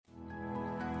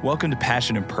Welcome to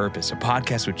Passion and Purpose, a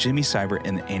podcast with Jimmy Cyber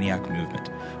and the Antioch Movement.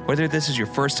 Whether this is your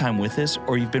first time with us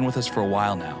or you've been with us for a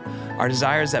while now, our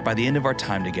desire is that by the end of our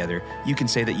time together, you can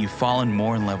say that you've fallen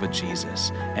more in love with Jesus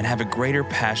and have a greater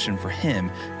passion for Him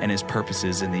and His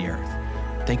purposes in the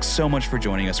earth. Thanks so much for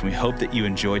joining us, and we hope that you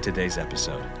enjoyed today's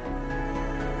episode.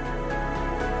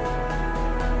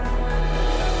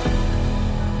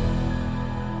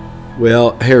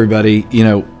 Well, hey everybody,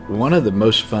 one of the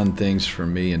most fun things for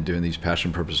me in doing these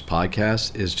Passion Purpose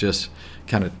podcasts is just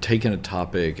kind of taking a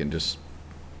topic and just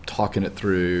talking it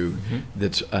through.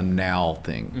 That's a now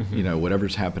thing.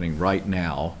 Whatever's happening right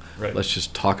now, let's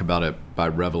just talk about it by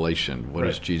revelation. What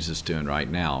is Jesus doing right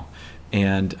now?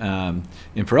 And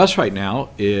for us right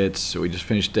now, we just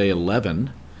finished day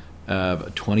 11 of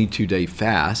a 22-day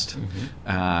fast,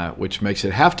 which makes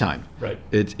it halftime.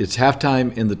 It's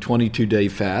halftime in the 22-day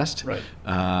fast.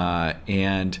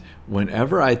 And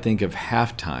whenever I think of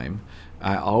halftime,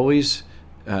 I always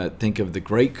think of the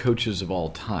great coaches of all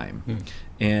time.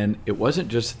 And it wasn't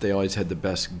just that they always had the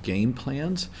best game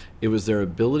plans, it was their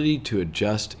ability to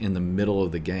adjust in the middle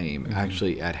of the game,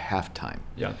 actually at halftime.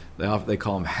 They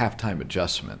call them halftime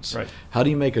adjustments. How do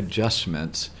you make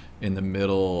adjustments in the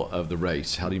middle of the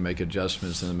race? How do you make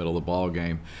adjustments in the middle of the ball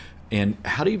game? And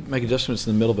how do you make adjustments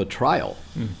in the middle of a trial?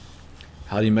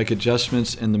 How do you make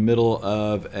adjustments in the middle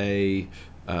of a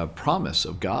promise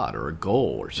of God or a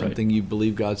goal or something you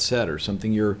believe God said or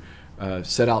something you're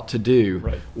set out to do?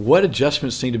 What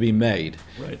adjustments need to be made?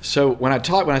 So when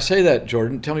I say that,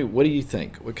 Jordan, tell me, what do you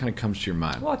think? What kind of comes to your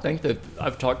mind? Well, I think that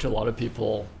I've talked to a lot of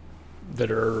people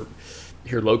that are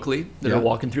here locally that are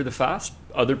walking through the fast,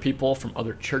 other people from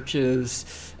other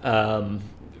churches,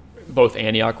 both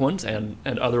Antioch ones and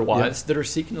otherwise, that are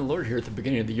seeking the Lord here at the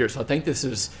beginning of the year. So I think this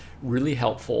is really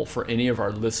helpful for any of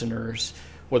our listeners,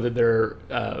 whether they're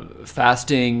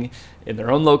fasting in their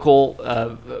own local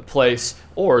place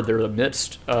or they're in the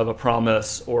midst of a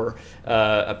promise or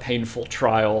a painful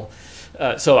trial.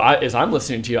 So as I'm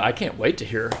listening to you, I can't wait to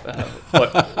hear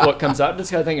what comes out.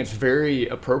 Just I think it's very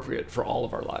appropriate for all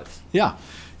of our lives.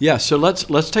 Yeah. So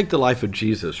let's take the life of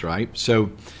Jesus, right?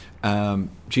 So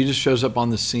Jesus shows up on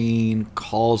the scene,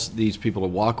 calls these people to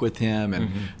walk with him,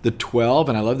 and the 12,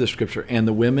 and I love this scripture, and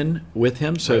the women with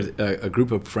him. So a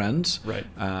group of friends,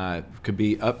 could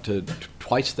be up to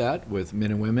twice that with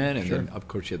men and women, and then of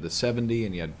course you had the 70,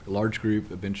 and you had a large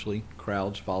group. Eventually,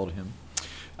 crowds followed him.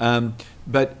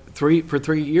 But for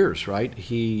 3 years, right,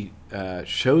 he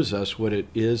shows us what it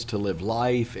is to live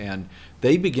life, and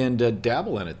they begin to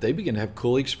dabble in it. They begin to have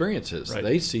cool experiences.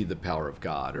 They see the power of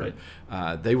God, or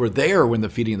they were there when the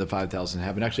feeding of the 5,000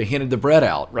 happened, actually handed the bread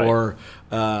out, or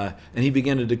and he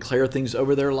began to declare things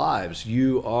over their lives.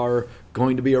 You are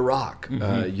going to be a rock.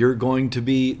 You're going to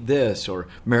be this, or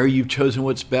Mary, you've chosen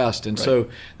what's best. And so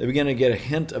they begin to get a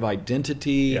hint of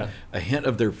identity, a hint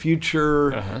of their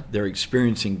future. They're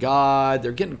experiencing God.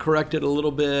 They're getting corrected a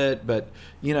little bit, but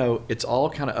it's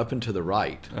all kind of up and to the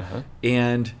right.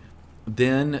 And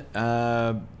then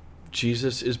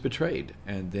Jesus is betrayed,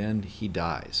 and then he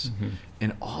dies.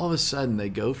 And all of a sudden they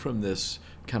go from this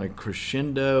kind of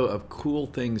crescendo of cool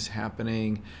things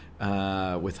happening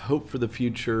with hope for the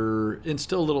future and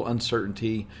still a little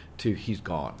uncertainty to he's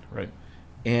gone.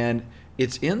 And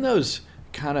it's in those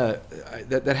kind of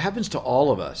that happens to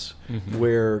all of us,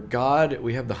 where God,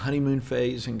 we have the honeymoon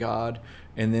phase in God,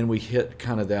 and then we hit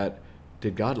kind of that,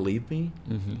 did God leave me?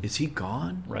 Is he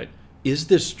gone? Is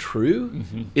this true?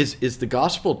 Is the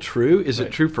gospel true? Is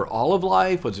it true for all of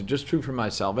life? Was it just true for my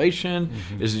salvation?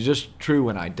 Is it just true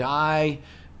when I die?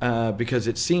 Because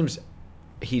it seems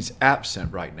he's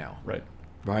absent right now.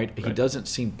 He doesn't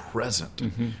seem present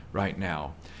right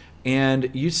now. And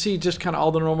you see just kind of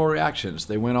all the normal reactions.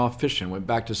 They went off fishing, went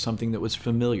back to something that was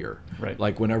familiar.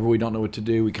 Like whenever we don't know what to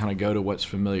do, we kind of go to what's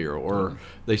familiar, or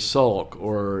they sulk,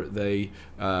 or they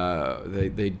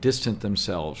distant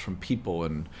themselves from people,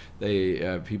 and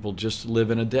people just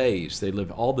live in a daze. They live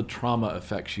all the trauma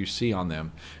effects you see on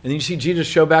them. And then you see Jesus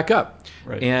show back up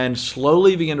and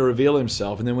slowly begin to reveal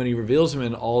himself. And then when he reveals him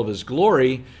in all of his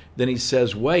glory, then he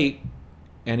says, wait,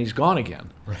 and he's gone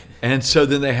again. And so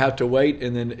then they have to wait,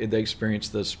 and then they experience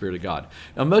the Spirit of God.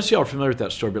 Now, most of y'all are familiar with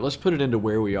that story, but let's put it into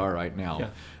where we are right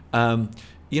now. When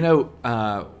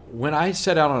I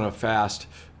set out on a fast,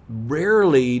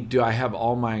 rarely do I have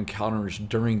all my encounters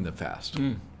during the fast.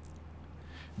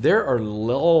 There are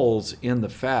lulls in the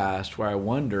fast where I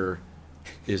wonder,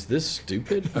 is this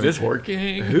stupid? Is this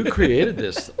working? Who created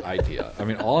this idea? I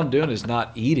mean, all I'm doing is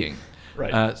not eating.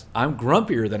 I'm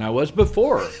grumpier than I was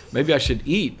before. Maybe I should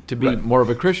eat to be more of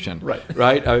a Christian.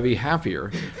 I would be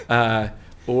happier.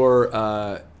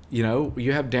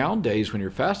 you have down days when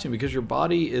you're fasting because your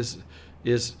body is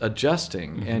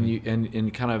adjusting,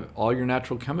 and kind of all your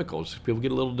natural chemicals. People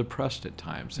get a little depressed at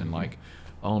times, and like,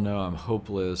 oh no, I'm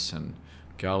hopeless, and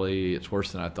golly, it's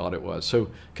worse than I thought it was.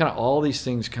 So kind of all these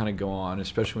things kind of go on,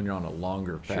 especially when you're on a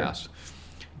longer fast. Sure.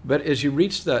 But as you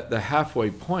reach the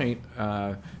halfway point,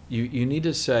 you need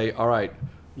to say, all right,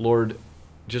 Lord,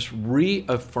 just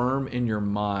reaffirm in your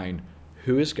mind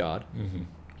who is God.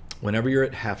 Whenever you're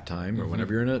at halftime or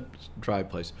whenever you're in a dry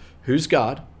place, who's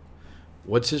God?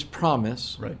 What's his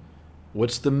promise? Right.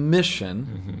 What's the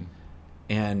mission?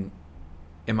 And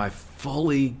am I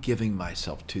fully giving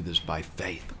myself to this by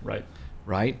faith? Right.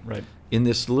 Right? Right. In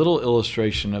this little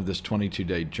illustration of this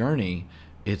 22-day journey,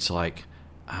 it's like,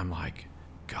 I'm like,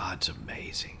 God's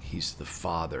amazing. He's the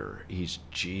Father. He's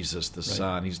Jesus the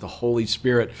Son. He's the Holy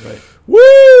Spirit. Right.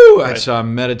 Woo! Right. So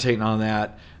I'm meditating on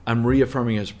that. I'm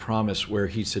reaffirming his promise where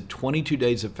he said 22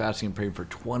 days of fasting and praying for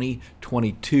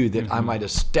 2022 that I might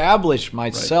establish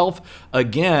myself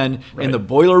again in the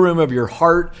boiler room of your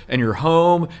heart and your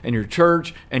home and your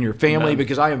church and your family,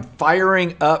 because I am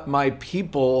firing up my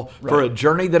people for a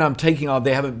journey that I'm taking on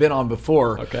they haven't been on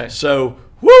before. Okay. So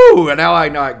woo! And now I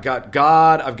know I got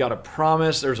God. I've got a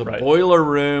promise. There's a boiler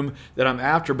room that I'm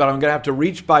after, but I'm going to have to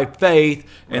reach by faith.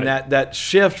 And that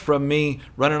shift from me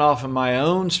running off of my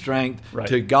own strength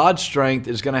to God's strength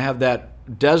is going to have that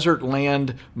desert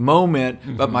land moment,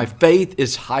 but my faith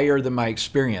is higher than my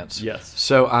experience. Yes.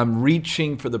 So I'm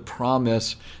reaching for the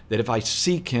promise that if I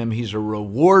seek him, he's a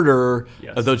rewarder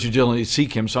of those who diligently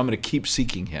seek him. So I'm going to keep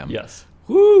seeking him. Yes.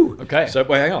 Woo! Okay. So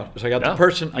wait, hang on. So I got the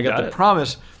person, I got the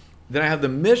promise. Then I have the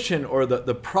mission or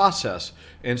the process.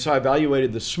 And so I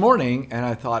evaluated this morning and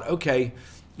I thought, okay,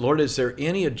 Lord, is there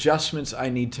any adjustments I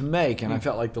need to make? And I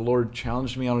felt like the Lord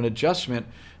challenged me on an adjustment.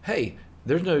 Hey,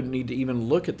 there's no need to even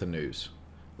look at the news.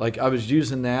 Like I was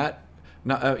using that.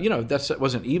 Now, that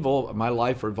wasn't evil. My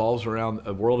life revolves around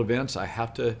world events. I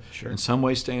have to in some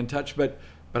way stay in touch, but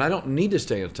I don't need to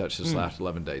stay in touch this last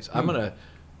 11 days. I'm going to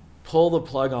pull the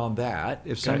plug on that.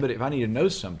 If I need to know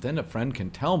something, a friend can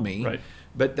tell me. Right.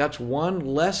 But that's one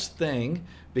less thing,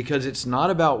 because it's not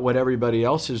about what everybody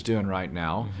else is doing right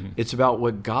now. It's about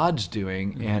what God's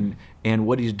doing and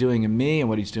what he's doing in me and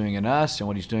what he's doing in us and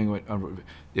what he's doing.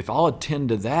 If I'll attend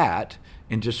to that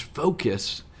and just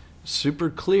focus super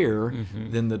clear,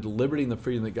 then the liberty and the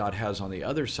freedom that God has on the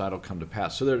other side will come to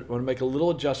pass. So I want to make a little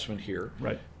adjustment here.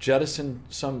 Right. Jettison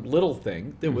some little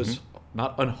thing that was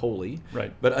not unholy,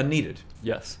 but unneeded.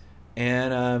 Yes.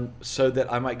 And so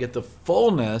that I might get the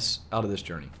fullness out of this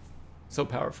journey. So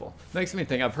powerful. Makes me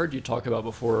think, I've heard you talk about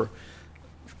before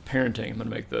parenting. I'm going to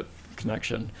make the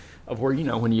connection of where,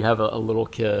 when you have a little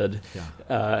kid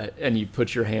and you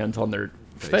put your hands on their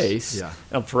face. Yeah.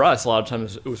 And for us, a lot of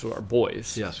times it was with our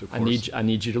boys. Yes, of course. I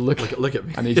need you to look at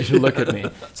me. I need you to look at me.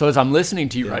 So as I'm listening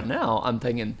to you right now, I'm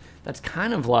thinking that's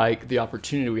kind of like the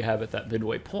opportunity we have at that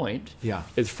midway point.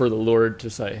 Is for the Lord to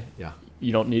say,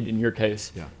 you don't need, in your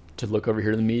case, to look over here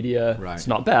to the media. Right. It's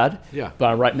not bad.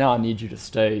 But right now I need you to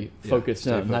stay focused.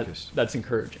 That's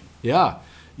encouraging.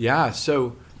 Yeah.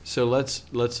 So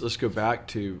let's go back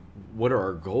to what are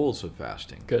our goals of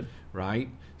fasting. Good. Right?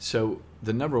 So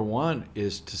the number one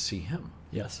is to see him.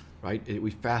 Yes. Right? We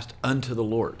fast unto the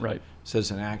Lord. Right. It says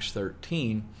in Acts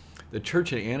 13, the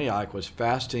church at Antioch was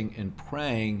fasting and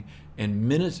praying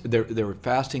and they were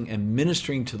fasting and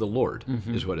ministering to the Lord,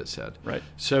 is what it said. Right.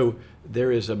 So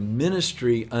there is a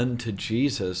ministry unto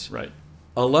Jesus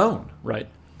alone. Right.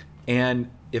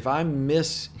 And if I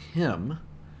miss him,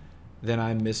 then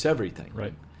I miss everything.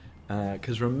 Right.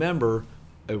 Because remember,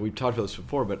 we've talked about this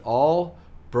before, but all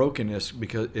brokenness,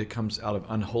 because it comes out of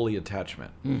unholy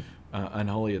attachment.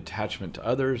 Unholy attachment to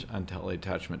others, unholy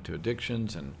attachment to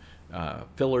addictions and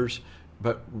fillers.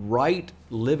 But right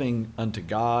living unto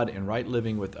God and right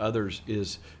living with others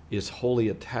is holy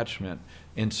attachment.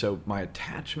 And so my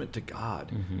attachment to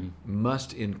God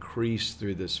must increase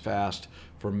through this fast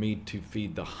for me to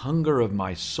feed the hunger of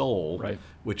my soul,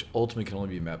 which ultimately can only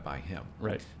be met by him.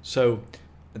 Right. So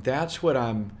that's what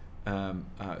I'm,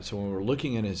 so when we're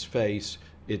looking in his face,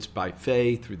 it's by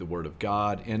faith through the word of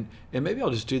God. And maybe I'll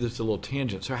just do this a little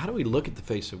tangent. So how do we look at the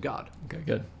face of God? Okay,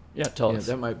 good. Yeah, tell us.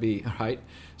 That might be, right?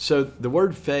 So the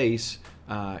word face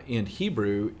in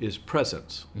Hebrew is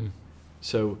presence.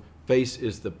 So face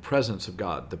is the presence of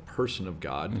God, the person of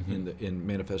God, in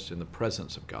manifested in the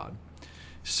presence of God.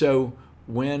 So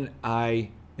when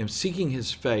I am seeking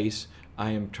his face,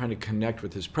 I am trying to connect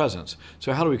with his presence.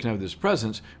 So how do we connect with his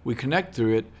presence? We connect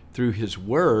through his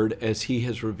word as he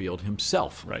has revealed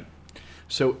himself. Right.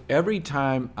 So every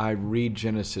time I read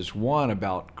Genesis 1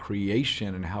 about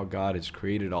creation and how God has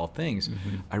created all things,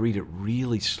 I read it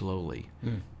really slowly.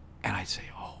 And I say,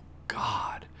 oh,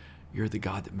 God, you're the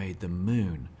God that made the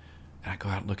moon. And I go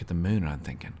out and look at the moon, and I'm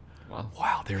thinking,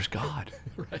 wow, there's God.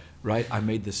 Right? I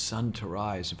made the sun to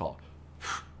rise and fall.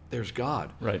 There's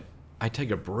God. Right. I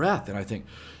take a breath, and I think,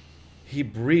 He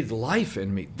breathed life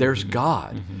in me. There's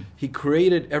God. He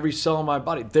created every cell in my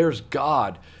body. There's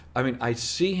God. I mean, I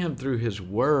see Him through His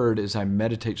Word as I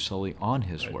meditate slowly on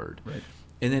His Word. Right.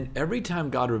 And then every time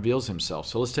God reveals Himself,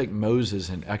 so let's take Moses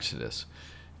in Exodus.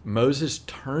 Moses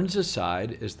turns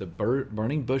aside as the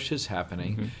burning bush is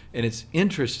happening. And it's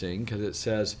interesting because it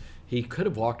says he could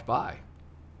have walked by.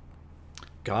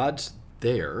 God's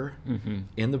there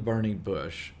in the burning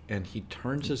bush, and he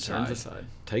turns aside,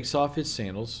 takes off his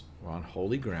sandals. We're on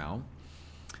holy ground.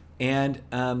 And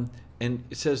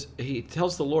it says, he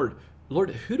tells the Lord,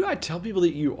 who do I tell people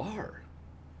that you are?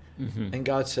 And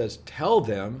God says, tell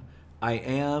them I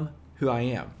am who I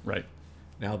am. Right.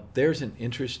 Now, there's an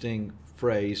interesting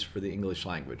phrase for the English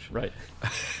language. Right.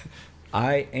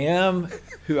 I am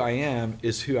who I am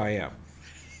is who I am.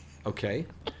 Okay?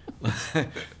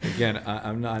 Again,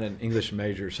 I'm not an English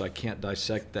major, so I can't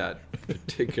dissect that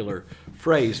particular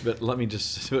phrase, but let me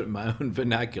just do it in my own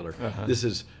vernacular. This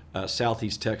is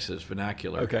Southeast Texas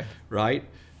vernacular. Okay. Right?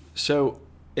 So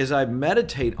as I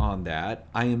meditate on that,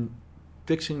 I am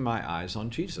fixing my eyes on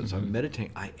Jesus. I'm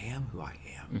meditating. I am who I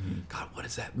am. God, what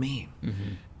does that mean?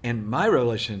 And my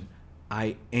revelation,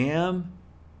 I am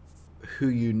who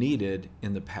you needed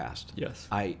in the past. Yes.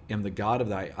 I am the God of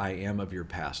the I am of your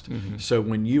past. So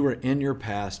when you were in your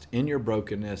past, in your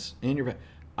brokenness,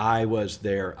 I was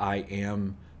there. I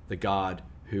am the God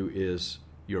who is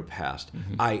your past.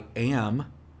 I am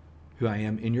who I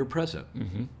am in your present.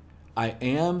 I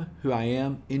am who I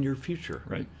am in your future.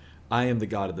 Right. I am the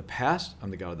God of the past, I'm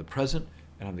the God of the present,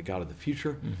 and I'm the God of the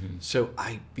future. So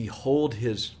I behold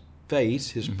His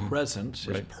face, His presence,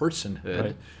 His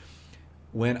personhood,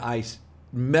 when I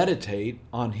meditate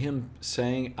on Him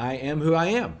saying, I am who I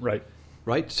am. Right.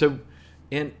 Right? So,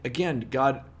 and again,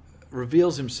 God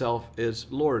reveals Himself as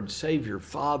Lord, Savior,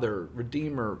 Father,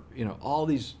 Redeemer, all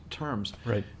these terms.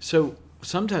 Right. So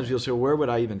sometimes you'll say, well, where would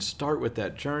I even start with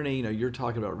that journey? You're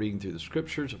talking about reading through the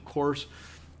Scriptures, of course,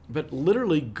 but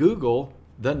literally Google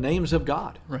the names of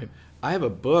God. Right. I have a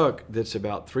book that's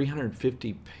about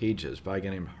 350 pages by a guy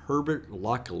named Herbert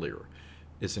Locklear.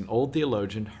 It's an old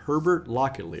theologian, Herbert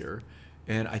Locklear,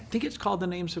 and I think it's called The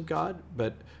Names of God,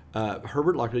 but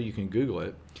Herbert Locklear, you can Google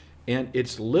it, and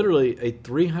it's literally a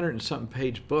 300 and something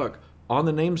page book on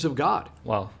the names of God.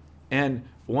 Wow. And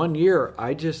one year,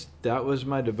 that was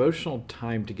my devotional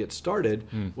time to get started,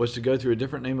 was to go through a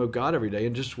different name of God every day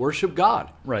and just worship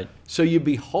God. Right. So you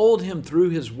behold Him through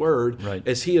His Word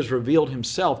as He has revealed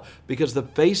Himself, because the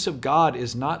face of God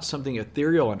is not something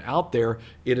ethereal and out there.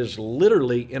 It is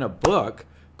literally in a book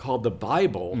called the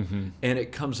Bible, and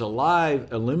it comes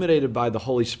alive, illuminated by the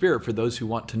Holy Spirit for those who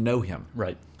want to know Him.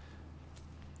 Right.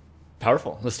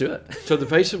 Powerful. Let's do it. So the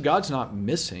face of God's not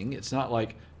missing. It's not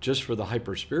like just for the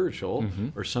hyper-spiritual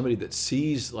or somebody that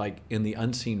sees like in the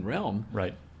unseen realm.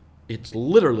 Right. It's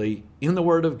literally in the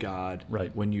Word of God.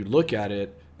 Right. When you look at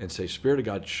it and say, Spirit of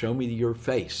God, show me your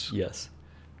face. Yes.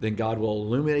 Then God will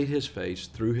illuminate His face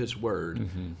through His Word,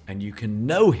 and you can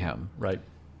know Him. Right.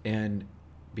 And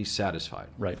be satisfied.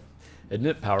 Right. Isn't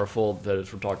it powerful that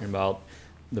as we're talking about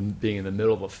being in the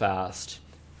middle of a fast,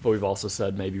 but we've also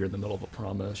said maybe you're in the middle of a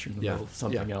promise, you're in the middle of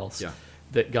something else,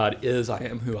 that God is, I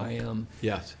am who I am.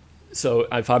 Yes. So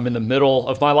if I'm in the middle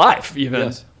of my life,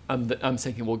 even, I'm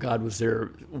thinking, well, God was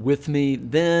there with me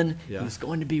then. He was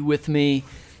going to be with me,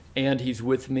 and He's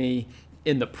with me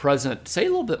in the present. Say a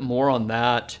little bit more on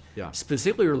that,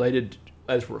 specifically related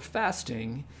as we're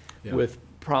fasting with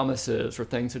promises or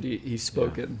things that He's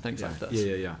spoken, things like this.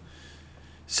 Yeah.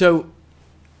 So,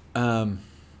 let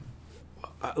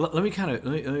me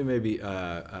maybe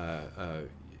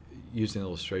use an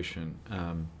illustration.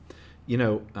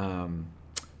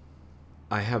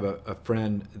 I have a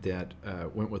friend that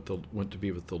went to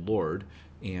be with the Lord,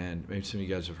 and maybe some of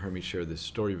you guys have heard me share this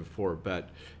story before. But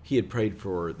he had prayed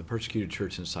for the persecuted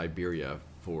church in Siberia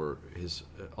for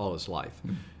all his life.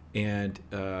 And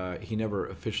he never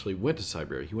officially went to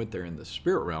Siberia. He went there in the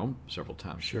spirit realm several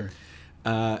times. Sure.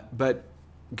 But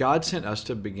God sent us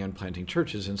to begin planting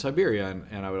churches in Siberia,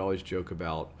 and I would always joke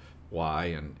about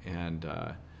why. And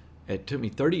it took me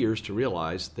 30 years to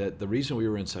realize that the reason we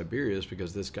were in Siberia is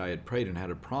because this guy had prayed and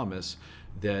had a promise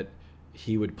that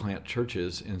he would plant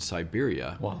churches in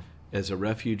Siberia as a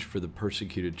refuge for the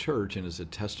persecuted church and as a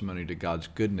testimony to God's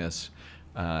goodness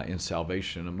and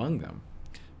salvation among them.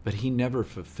 but he never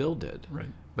fulfilled it. Right.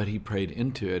 But he prayed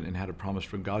into it and had a promise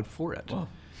from God for it. Wow.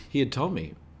 He had told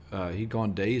me he'd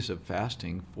gone days of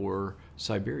fasting for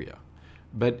Siberia.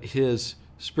 But his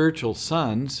spiritual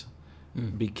sons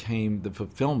became the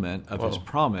fulfillment of his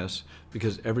promise,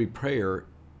 because every prayer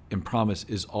and promise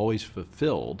is always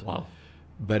fulfilled. Wow.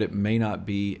 But it may not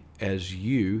be as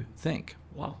you think.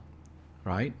 Wow.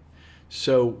 Right?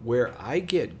 So where I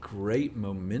get great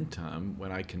momentum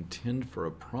when I contend for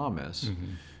a promise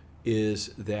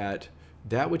is that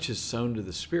which is sown to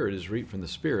the Spirit is reaped from the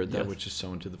Spirit. That which is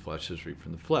sown to the flesh is reaped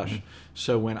from the flesh.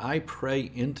 So when I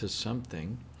pray into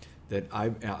something, that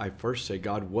I first say,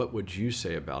 God, what would you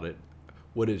say about it?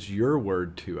 What is your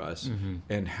word to us?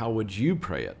 And how would you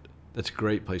pray it? That's a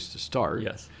great place to start.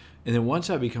 Yes. And then once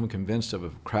I become convinced of a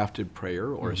crafted prayer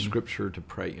or a scripture to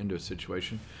pray into a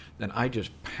situation, then I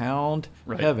just pound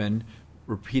heaven,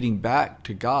 repeating back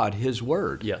to God his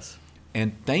word. Yes.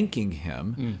 And thanking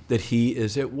him that he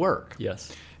is at work.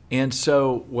 Yes. And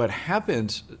so what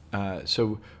happens,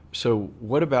 so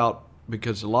what about,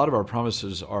 because a lot of our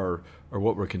promises are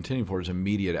what we're contending for is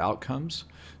immediate outcomes.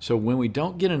 So when we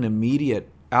don't get an immediate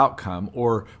outcome,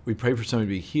 or we pray for somebody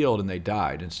to be healed and they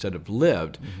died instead of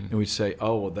lived, and we say,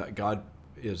 oh, well, that God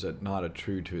is not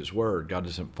true to his word. God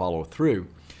doesn't follow through.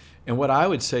 And what I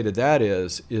would say to that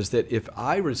is that if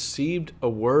I received a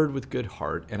word with good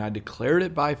heart and I declared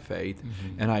it by faith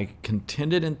and I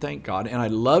contended and thanked God and I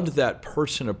loved that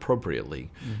person appropriately,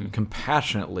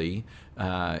 compassionately,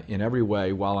 in every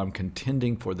way while I'm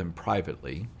contending for them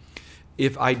privately,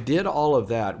 if I did all of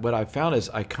that, what I found is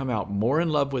I come out more in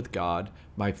love with God,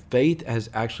 my faith has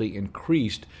actually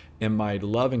increased, and my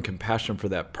love and compassion for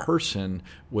that person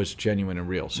was genuine and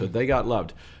real. So they got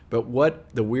loved. But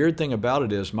what the weird thing about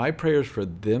it is, my prayers for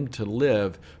them to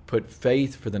live put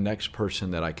faith for the next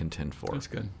person that I contend for. That's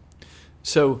good.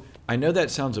 So I know that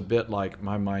sounds a bit like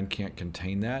my mind can't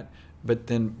contain that, but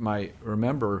then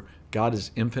remember, God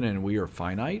is infinite and we are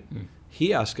finite.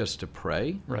 He asks us to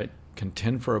pray. Right.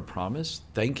 Contend for a promise,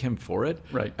 thank him for it.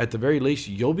 Right. At the very least,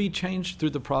 you'll be changed through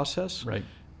the process. Right.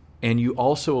 And you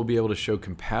also will be able to show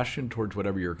compassion towards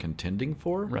whatever you're contending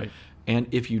for. Right. And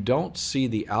if you don't see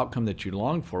the outcome that you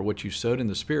long for, what you sowed in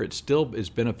the Spirit still is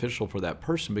beneficial for that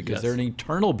person, because they're an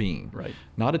eternal being, right,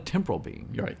 not a temporal being.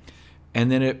 You're right. And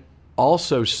then it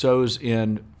also sows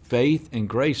in faith and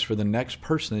grace for the next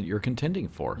person that you're contending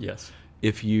for. Yes.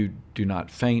 If you do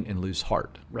not faint and lose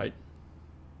heart. Right.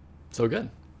 So good.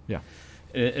 Yeah.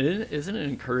 And isn't it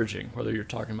encouraging, whether you're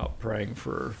talking about praying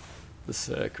for the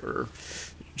sick or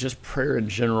just prayer in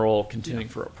general, contending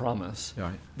for a promise,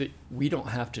 right, that we don't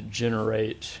have to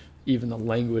generate even the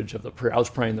language of the prayer. I was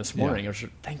praying this morning. I was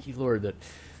like, thank you, Lord, that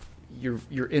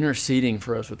you're interceding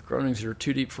for us with groanings that are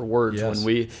too deep for words. Yes. When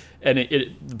we, and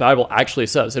the Bible actually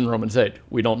says in Romans 8,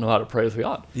 we don't know how to pray as we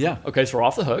ought. Yeah. Okay, so we're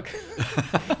off the hook.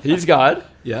 He's God.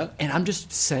 Yeah. And I'm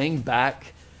just saying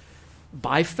back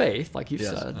by faith, like you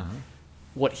said,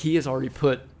 what he has already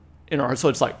put in our hearts. So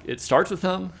it's like, it starts with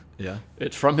him. Yeah.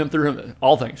 It's from him, through him,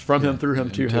 all things, from him, through him,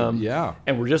 to him. Yeah.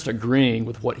 And we're just agreeing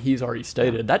with what he's already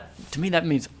stated. That, to me, that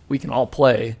means we can all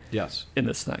play in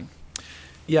this thing.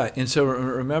 Yeah, and so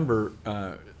remember,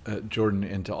 Jordan,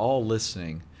 and to all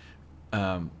listening,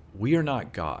 we are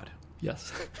not God.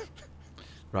 Yes.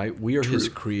 Right? We are his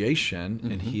creation,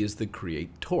 and he is the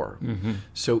creator.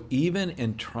 So even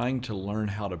in trying to learn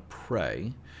how to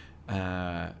pray,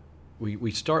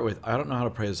 we start with, I don't know how to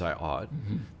pray as I ought.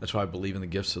 That's why I believe in the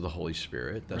gifts of the Holy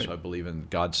Spirit. That's why I believe in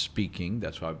God speaking.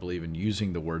 That's why I believe in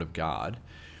using the Word of God.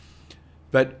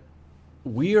 But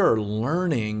we are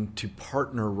learning to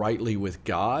partner rightly with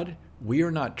God. We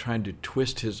are not trying to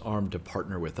twist his arm to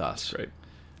partner with us. Right.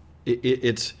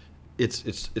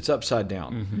 It's upside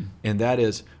down. And that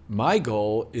is, my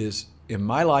goal is in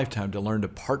my lifetime to learn to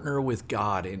partner with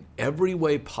God in every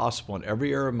way possible, in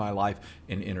every area of my life,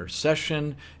 in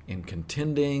intercession, in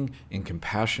contending, in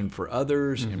compassion for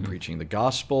others, in preaching the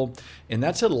gospel. And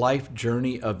that's a life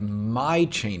journey of my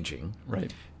changing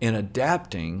and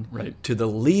adapting to the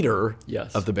leader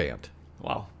of the band.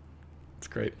 Wow. That's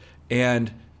great.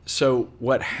 And so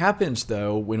what happens,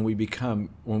 though, when we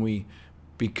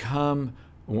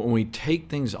take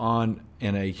things on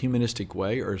in a humanistic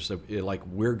way, or so, like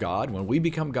we're God, when we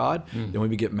become God, then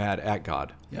we get mad at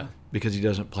God. Yeah. Because he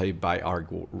doesn't play by our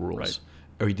rules. Right.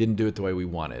 Or he didn't do it the way we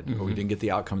wanted, or we didn't get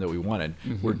the outcome that we wanted.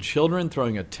 We're children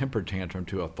throwing a temper tantrum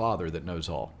to a father that knows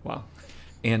all. Wow.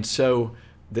 And so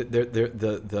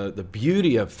the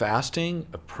beauty of fasting,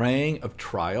 of praying, of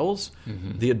trials,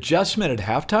 the adjustment at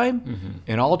halftime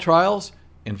in all trials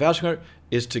and fasting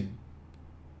is to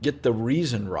get the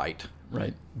reason right.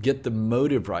 Right. Get the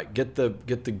motive right. Get the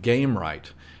game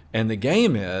right. And the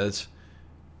game is,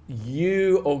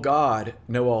 you, oh God,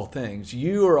 know all things.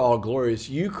 You are all glorious.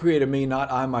 You created me,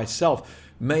 not I myself.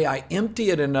 May I empty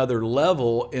at another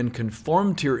level and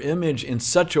conform to your image in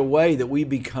such a way that we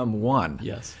become one.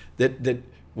 Yes. That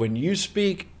when you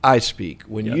speak, I speak.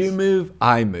 When Yes. you move,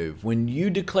 I move. When you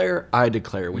declare, I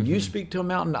declare. When you speak to a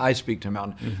mountain, I speak to a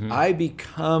mountain. I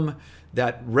become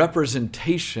that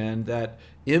representation, that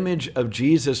image of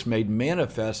Jesus made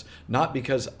manifest, not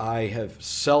because I have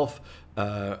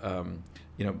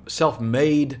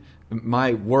self-made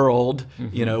my world,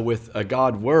 with a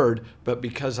God word, but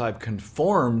because I've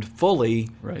conformed fully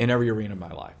in every arena of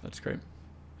my life. That's great.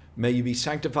 May you be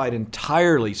sanctified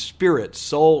entirely, spirit,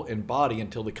 soul, and body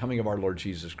until the coming of our Lord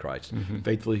Jesus Christ.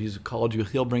 Faithfully He's called you,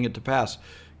 He'll bring it to pass.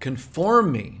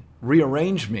 Conform me,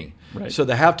 rearrange me. Right. So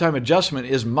the halftime adjustment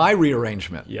is my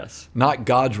rearrangement, Yes. not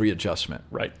God's readjustment.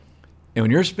 Right. And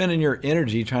when you're spending your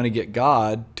energy trying to get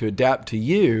God to adapt to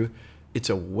you, it's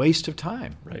a waste of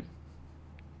time. Right.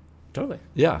 Totally.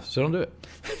 Yeah, so don't do it.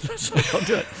 So don't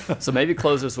do it. So maybe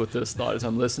close us with this thought. As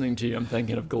I'm listening to you, I'm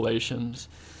thinking of Galatians,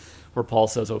 where Paul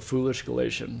says, "Oh, foolish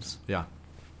Galatians, Yeah.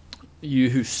 you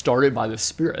who started by the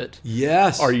Spirit,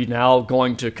 Yes. are you now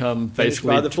going to come Finished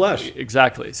basically by the flesh?"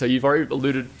 Exactly. So you've already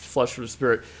alluded flesh for the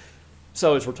Spirit.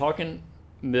 So as we're talking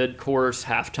mid-course,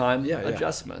 halftime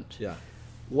adjustment, Yeah.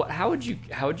 how would you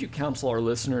counsel our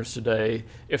listeners today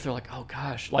if they're like, oh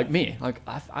gosh, like me, like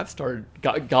I've started,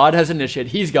 God has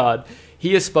initiated, He's God,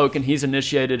 He has spoken, He's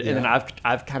initiated, and then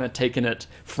I've kind of taken it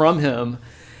from Him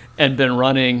and been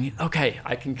running. Okay,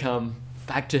 I can come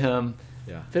back to Him.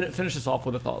 Yeah. Finish us off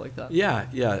with a thought like that.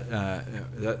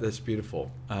 That's beautiful.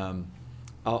 I'll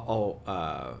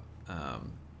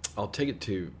take it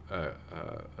to a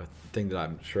thing that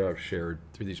I'm sure I've shared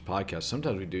through these podcasts.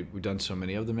 Sometimes we've done so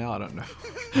many of them now, I don't know.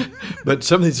 But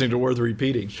some of these things are worth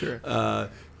repeating. Sure.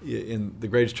 In the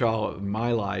greatest trial of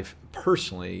my life,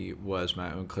 personally, was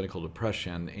my own clinical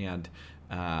depression, and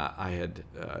I had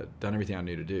done everything I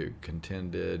knew to do,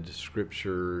 contended,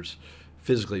 scriptures,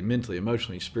 physically, mentally,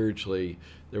 emotionally, spiritually.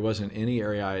 There wasn't any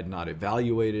area I had not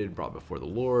evaluated, brought before the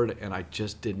Lord, and I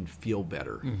just didn't feel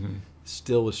better.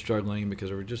 Still was struggling because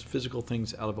there were just physical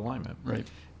things out of alignment. Right.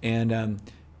 And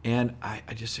I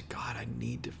just said, God, I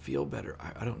need to feel better.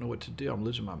 I don't know what to do. I'm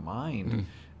losing my mind.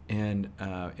 And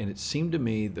it seemed to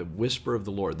me the whisper of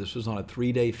the Lord. This was on a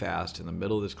 3-day fast in the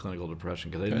middle of this clinical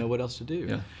depression because I didn't know what else to do.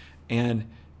 Yeah. And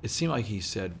it seemed like He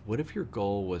said, what if your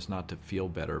goal was not to feel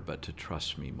better, but to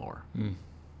trust me more?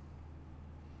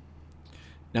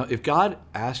 Now, if God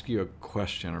asks you a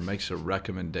question or makes a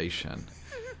recommendation,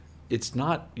 it's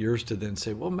not yours to then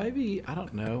say, well, maybe, I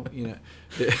don't know,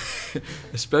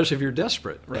 especially if you're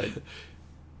desperate. Right.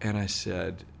 And I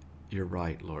said, you're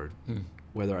right, Lord.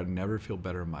 Whether I never feel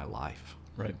better in my life,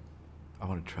 Right. I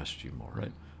want to trust you more.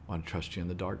 Right. I want to trust you in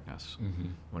the darkness.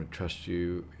 I want to trust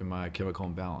you in my chemical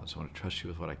imbalance. I want to trust you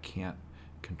with what I can't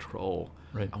control.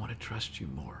 Right. I want to trust you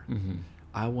more.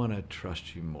 I want to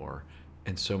trust you more.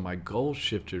 And so my goal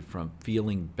shifted from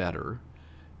feeling better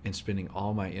and spending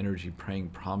all my energy praying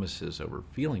promises over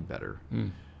feeling better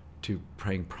to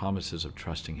praying promises of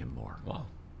trusting Him more. Wow.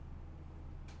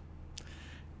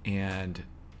 And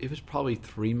it was probably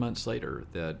 3 months later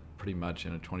that pretty much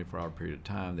in a 24-hour period of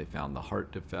time, they found the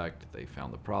heart defect, they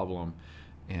found the problem,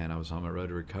 and I was on my road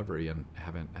to recovery and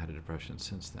haven't had a depression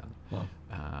since then. Wow.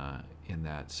 In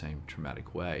that same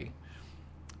traumatic way.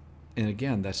 And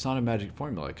again, that's not a magic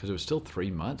formula because it was still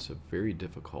 3 months of very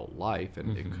difficult life,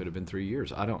 and it could have been 3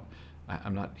 years.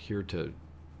 I'm not here to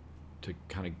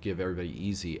kind of give everybody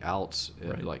easy outs,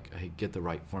 like, hey, get the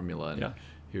right formula and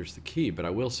here's the key. But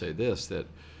I will say this, that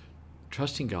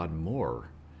trusting God more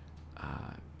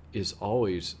is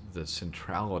always the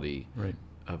centrality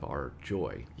of our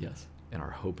joy and our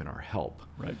hope and our help.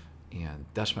 Right. And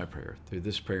that's my prayer through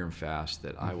this prayer and fast,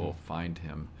 that I will find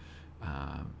Him,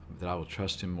 that I will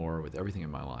trust Him more with everything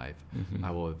in my life.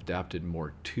 I will have adapted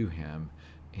more to Him,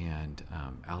 and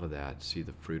out of that, see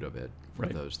the fruit of it for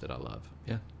those that I love.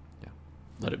 Yeah.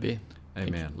 Let it be.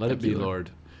 Amen. Let it be,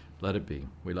 Lord. Let it be.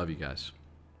 We love you guys.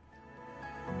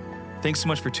 Thanks so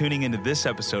much for tuning into this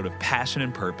episode of Passion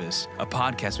and Purpose, a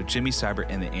podcast with Jimmy Seibert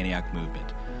and the Antioch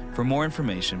Movement. For more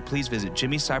information, please visit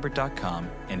jimmyseibert.com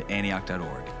and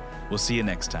antioch.org. We'll see you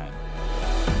next time.